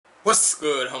What's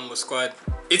good, Humble Squad?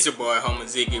 It's your boy Humble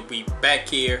Ziggy. We back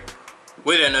here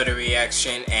with another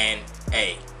reaction, and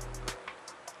hey,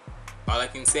 all I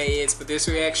can say is for this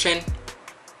reaction,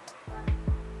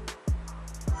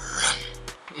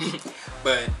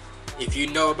 but if you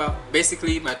know about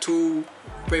basically my two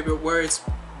favorite words,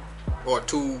 or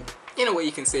two, in a way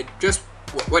you can say just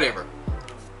whatever,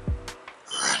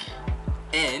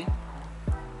 and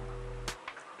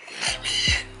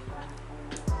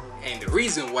the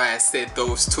reason why I said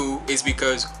those two is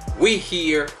because we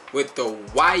here with the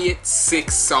Wyatt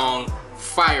 6 song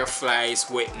Fireflies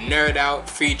with NerdOut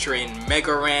featuring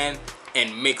Megaran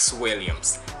and Mix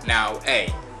Williams. Now,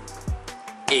 hey,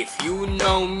 if you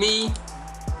know me,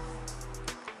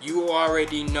 you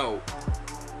already know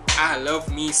I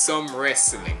love me some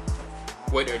wrestling.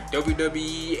 Whether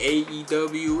WWE,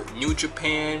 AEW, New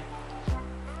Japan,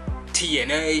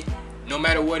 TNA, no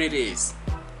matter what it is,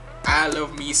 I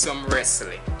love me some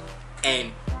wrestling.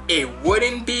 And it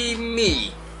wouldn't be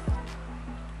me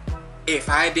if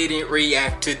I didn't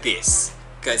react to this.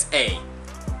 Cause hey,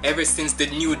 ever since the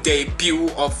new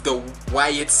debut of the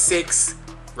Wyatt 6,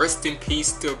 rest in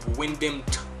peace to Wyndham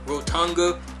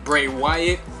Rotunda, Bray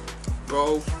Wyatt,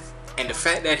 bro. And the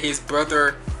fact that his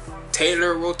brother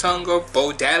Taylor Rotunda,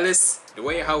 Bo Dallas, the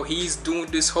way how he's doing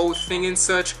this whole thing and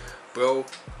such, bro,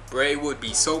 Bray would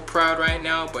be so proud right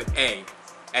now. But hey,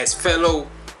 as fellow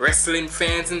wrestling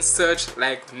fans and such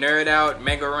like NerdOut,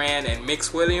 Megaran, and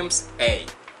Mix Williams, hey,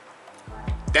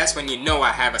 that's when you know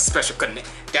I have a special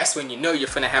that's when you know you're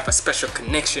finna have a special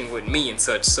connection with me and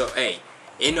such. So hey,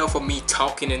 enough of me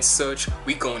talking and such.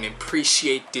 We gonna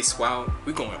appreciate this. Wow,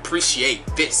 we gonna appreciate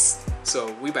this.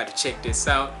 So we about to check this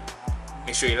out.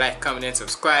 Make sure you like, comment, and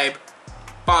subscribe.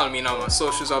 Follow me on all my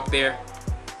socials up there.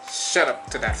 Shut up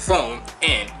to that phone,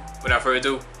 and without further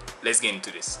ado, let's get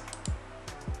into this.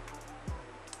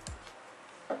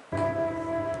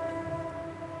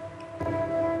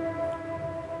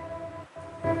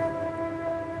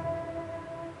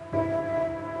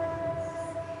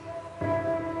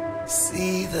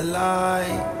 See the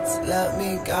lights, let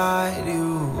me guide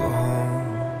you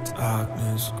home.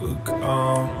 Darkness could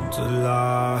come to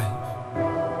life.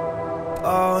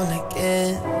 Born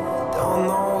again, don't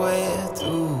know where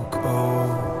to go.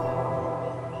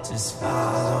 Just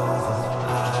follow the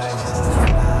light.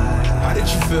 How did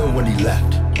you feel when he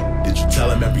left? Did you tell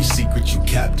him every secret you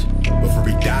kept? Before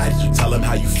he died, did you tell him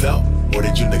how you felt? Or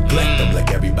did you neglect him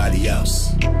like everybody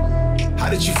else? How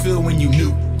did you feel when you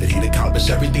knew that he'd accomplish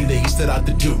everything that he set out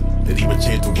to do? That he would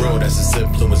change the world as his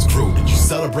influence grew? Did you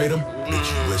celebrate him? Did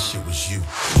you wish it was you?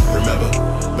 Remember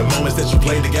the moments that you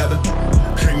played together?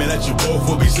 Dreaming that you both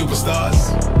would be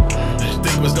superstars? Did you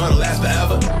think it was gonna last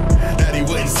forever? That he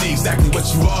wouldn't see exactly what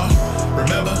you are?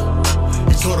 Remember?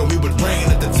 You told him we would reign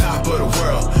at the top of the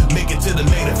world, make it to the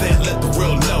main event, let the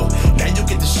world know. Now you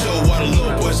get to show all the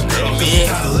little boys and girls, it's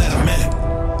time to let them in.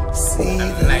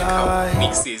 I like how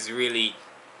Mix is really,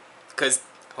 because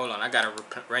hold on, I gotta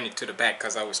run it to the back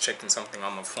because I was checking something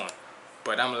on my phone.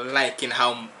 But I'm liking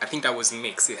how, I think that was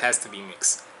Mix, it has to be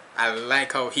Mix. I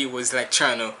like how he was like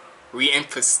trying to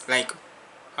re-emphasize, like,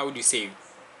 how would you say,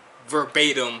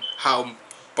 verbatim how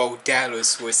Bo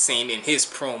Dallas was saying in his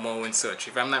promo and such.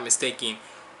 If I'm not mistaken,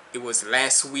 it was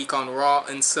last week on Raw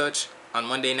and such, on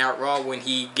Monday Night Raw when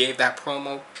he gave that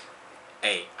promo.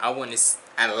 Hey, I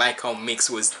like how Mix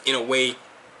was in a way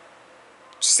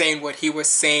saying what he was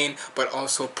saying, but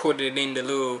also put it in the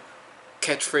little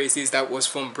catchphrases that was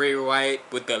from Bray Wyatt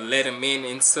with the let him in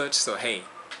and such. So hey,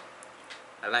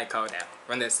 I like how that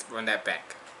run that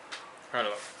back.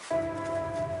 Hello.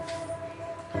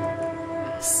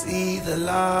 See the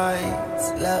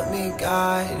lights, let me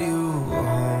guide you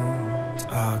home.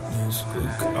 Darkness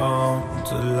could come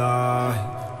to life.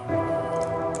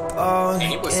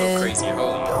 And it was so crazy.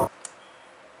 Hold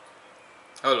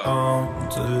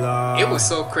on. It was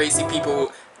so crazy,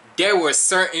 people. There were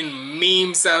certain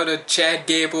memes out of Chad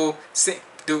Gable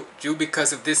due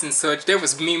because of this and such. There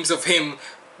was memes of him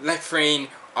like fraying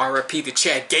RIP to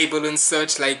Chad Gable and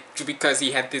such, like because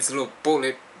he had this little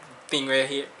bullet thing right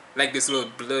here, like this little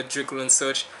blood trickle and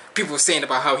such. People were saying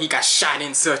about how he got shot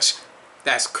and such.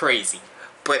 That's crazy.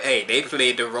 But hey, they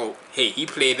played the role. Hey, he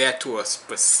played that to us,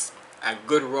 but a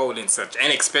good role and such,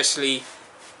 and especially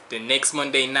the next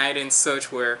Monday night and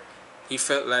such, where he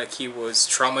felt like he was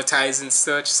traumatized and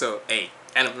such. So hey,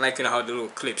 and I'm liking how the little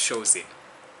clip shows it.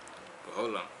 But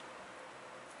hold on.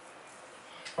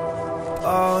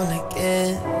 Born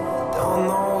again, don't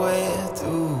know where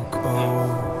to go.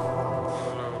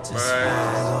 Just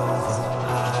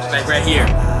like right here.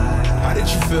 How did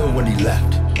you feel when he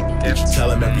left? Did you tell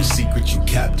him every secret you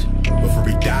kept? Before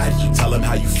he died, did you tell him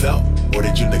how you felt? Or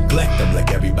did you neglect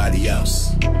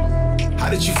else. How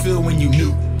did you feel when you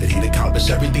knew that he'd accomplish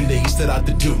everything that he set out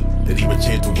to do? That he would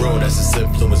change the world as his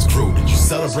influence grew? Did you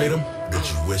celebrate him? Did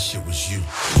you wish it was you?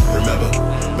 Remember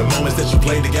the moments that you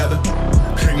played together?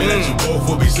 Dreaming that you both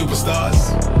would be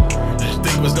superstars? Did you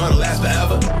think it was gonna last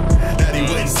forever? That he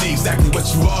wouldn't see exactly what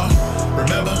you are?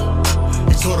 Remember?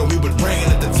 You told him we would reign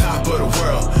at the top of the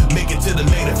world. Make it to the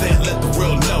main event, let the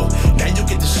world know. Now you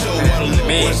get to show all the little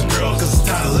boys and girls, cause it's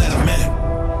time to let them in.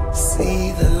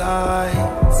 See the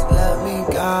lights, let me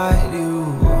guide you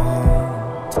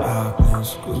home.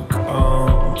 Darkness could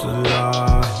come to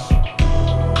light.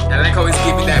 I like how it's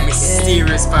giving that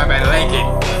mysterious vibe. I like it.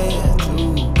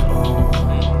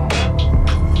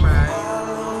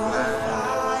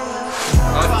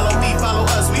 Follow me, follow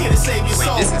us, we here to save your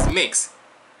soul. Wait, this is mix.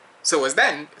 So was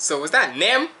that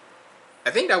Nem? I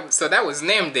think that was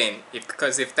Nem then.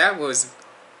 Because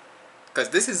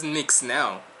this is mix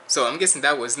now. So I'm guessing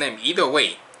that was Nem. Either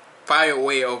way, fire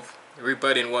way of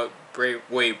rebutting what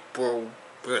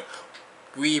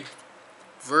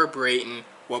reverberating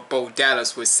what Bo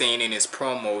Dallas was saying in his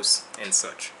promos and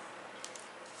such.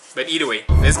 But either way,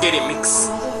 let's get it mixed.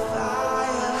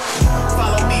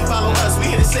 Follow me, follow us, we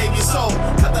here to save your soul.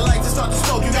 Cut the lights and start to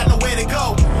smoke, you got nowhere to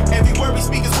go. Every word we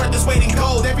speak is worth its weight in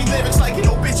gold. Every lyric's like an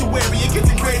obituary, it gets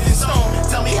engraved in stone.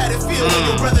 Tell me how it feels when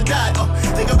your brother died.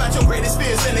 Think about your greatest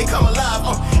fears, then they come alive.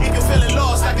 If you're feeling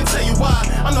lost, I can tell you why.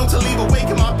 I'm known to leave a wake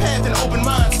in my path and open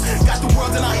minds. Got the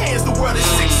world in our hands, the world is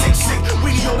sick, sick, sick.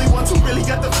 We the only ones who really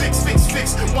got the fix.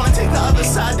 Wanna take the other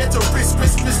side, that's a risk.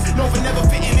 No, for never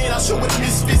fitting in, I'll show what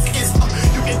misfits is.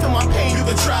 You can feel my pain, you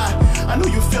can try. I know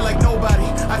you feel like nobody,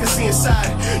 I can see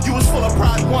inside. You was full of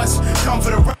pride once, come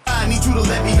for the ride. I need you to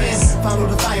let me in. Follow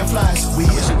the Fireflies. I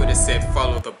wish you would have said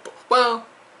follow the. Well,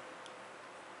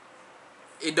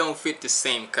 it don't fit the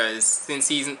same because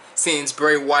since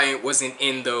Bray Wyatt wasn't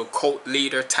in the cult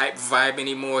leader type vibe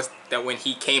anymore, that when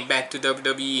he came back to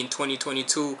WWE in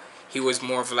 2022, he was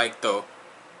more of like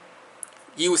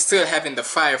he was still having the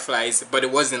Fireflies, but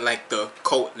it wasn't like the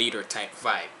cult leader type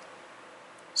vibe.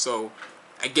 So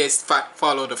I guess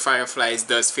follow the Fireflies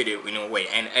does fit it in a way.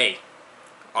 And hey,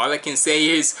 all I can say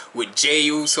is with Jey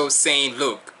Uso saying,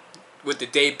 look, with the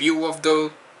debut of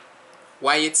the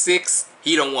Wyatt 6,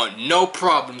 he don't want no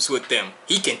problems with them.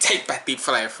 He can take back the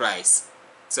Fireflies.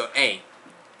 So hey,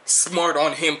 smart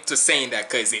on him to saying that,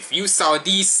 because if you saw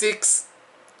these 6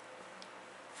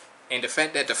 and the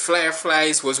fact that the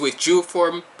Fireflies was with you for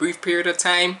a brief period of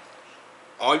time,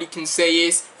 all you can say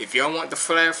is, if you don't want the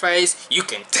Fireflies, you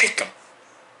can take them.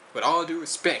 With all due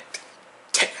respect,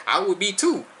 I would be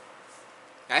too.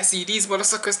 I see these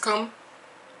motherfuckers come,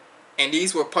 and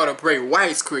these were part of Bray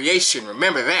Wyatt's creation,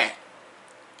 remember that.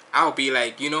 I'll be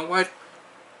like, you know what?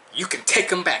 You can take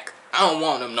them back. I don't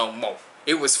want them no more.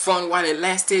 It was fun while it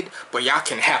lasted, but y'all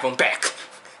can have them back.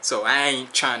 So I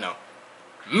ain't trying to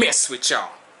mess with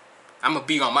y'all. I'm gonna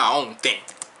be on my own thing.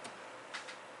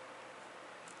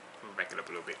 Let me back it up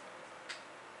a little bit.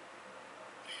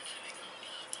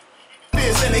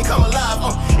 And they come alive.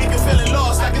 If you're feeling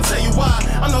lost, I can tell you why.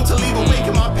 I'm known to leave a wake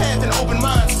in my path and open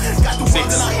minds. Got the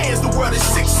world in our hands, the world is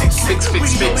sick. We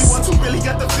the only ones who really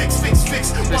got the fix. Wanna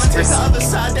take the other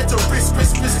side, that's a risk.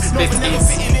 No, for never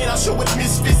fitting in, I'll show what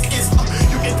misfits is.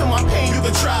 You can feel my pain, you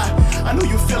can try. I know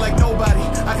you feel like nobody,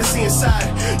 I can see inside.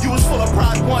 You was full of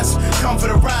pride once, come for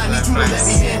the ride. Need you to let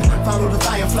me in, follow the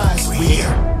Fireflies, we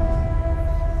here.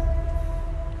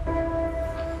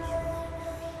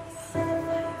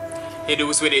 Hit it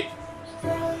was with it.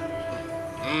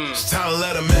 It's time to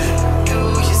let him in. Do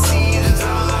you see the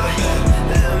light?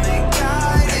 Let me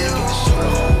guide you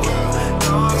home.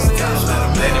 It's time to let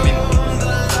him in.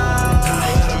 Let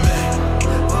him in.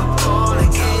 We're born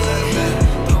again.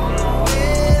 Don't know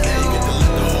where Now you get to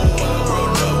let the whole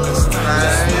world know. 'Cause it's time to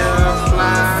let him in.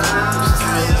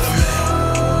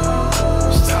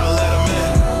 It's time to let him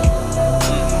in.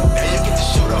 Now you get to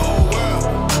show the whole world.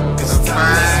 'Cause it's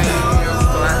time to let him in.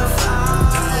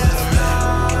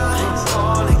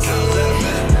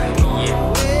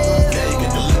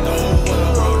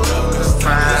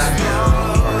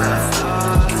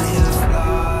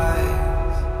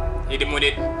 Hit him with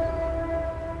it.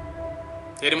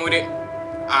 Hit him with it.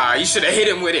 Ah, you should have hit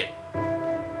him with it.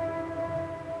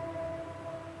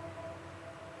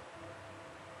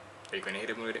 Are you gonna hit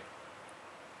him with it?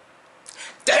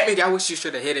 Damn it, I wish you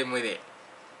should have hit him with it.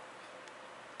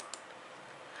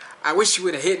 I wish you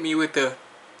would have hit me with the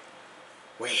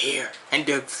we're here and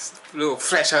the little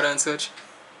flash out and such.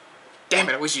 Damn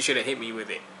it, I wish you should have hit me with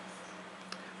it.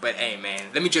 But hey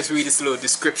man, let me just read this little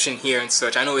description here and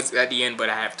such. I know it's at the end, but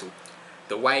I have to.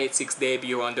 The Wyatt 6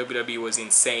 debut on WWE was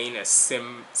insane, a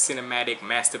cinematic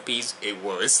masterpiece. It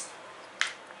was.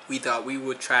 we thought we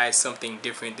would try something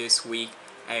different this week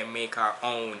and make our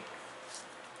own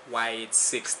Wyatt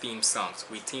 6 theme songs.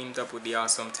 We teamed up with the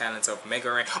awesome talents of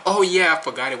Mega Ran. Oh yeah, I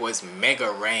forgot it was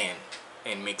Mega Ran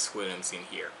and Mix Williams in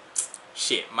here.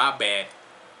 Shit, my bad.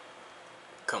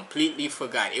 Completely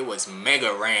forgot it was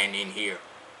Mega Ran in here.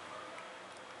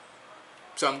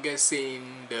 So I'm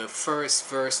guessing the first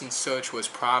verse and such was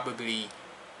probably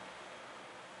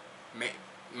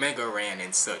Mega Ran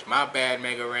and such. My bad,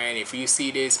 Mega Ran. If you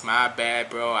see this, my bad,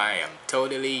 bro. I am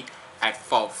totally at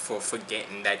fault for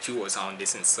forgetting that you was on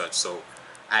this and such. So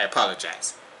I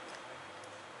apologize.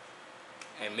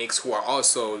 And Mix, who are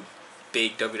also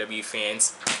big WWE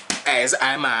fans, as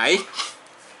am I.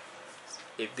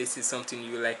 If this is something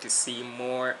you would like to see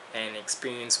more and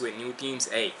experience with new themes,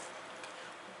 hey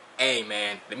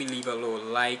man, let me leave a little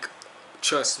like.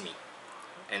 Trust me.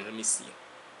 And let me see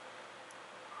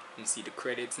the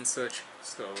credits and such.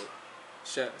 So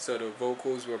the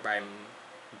vocals were by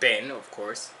Ben, of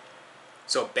course.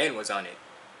 So Ben was on it.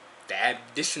 The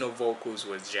additional vocals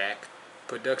was Jack.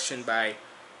 Production by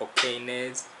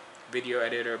Okaynez. Video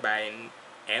editor by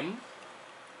M.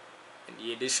 And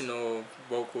the additional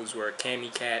vocals were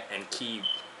Cammy Cat and Keeb.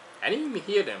 I didn't even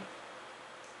hear them.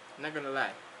 I'm not gonna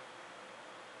lie.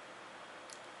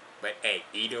 But hey,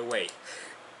 either way.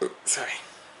 Sorry.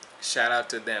 Shout out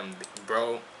to them,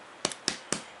 bro.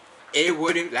 It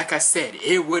wouldn't, like I said,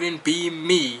 it wouldn't be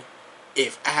me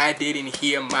if I didn't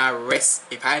hear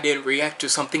if I didn't react to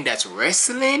something that's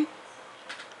wrestling.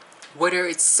 Whether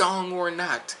it's song or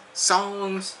not.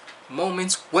 Songs,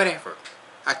 moments, whatever.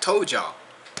 I told y'all.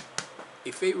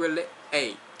 If it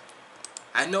hey,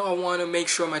 I know I want to make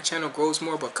sure my channel grows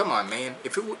more, but come on, man.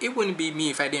 If it wouldn't be me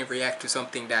if I didn't react to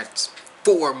something that's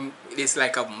it's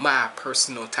like my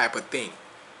personal type of thing.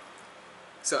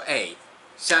 So hey,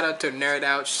 shout out to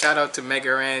NerdOut, shout out to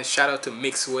Mega Ran, shout out to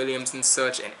Mix Williams and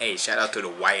such, and hey, shout out to the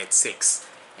Wyatt 6.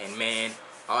 And man,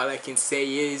 all I can say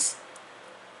is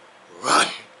run.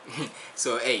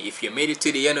 So hey, if you made it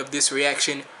to the end of this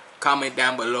reaction, comment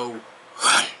down below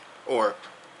run or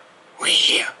we're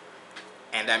here,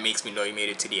 and that makes me know you made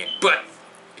it to the end. But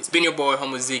it's been your boy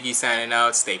Humble Ziggy signing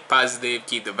out. Stay positive,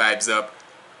 keep the vibes up.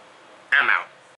 I'm out.